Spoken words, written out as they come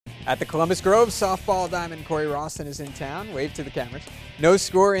At the Columbus Grove softball diamond, Cory Rawson is in town. Wave to the cameras. No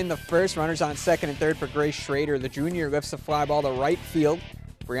score in the first. Runners on second and third for Grace Schrader. The junior lifts a fly ball to right field.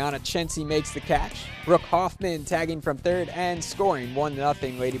 Brianna Chency makes the catch. Brooke Hoffman tagging from third and scoring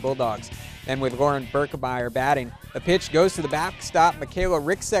 1-0 Lady Bulldogs. Then with Lauren Berkemeyer batting, the pitch goes to the backstop. Michaela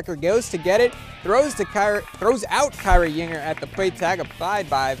Ricksecker goes to get it, throws out Kyra Yinger at the plate, tag applied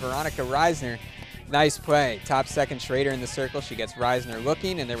by Veronica Reisner. Nice play. Top second Schrader in the circle. She gets Reisner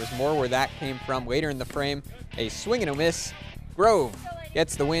looking, and there was more where that came from later in the frame. A swing and a miss. Grove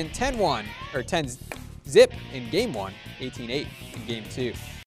gets the win 10-1, or 10-zip in game one, 18-8 in game two.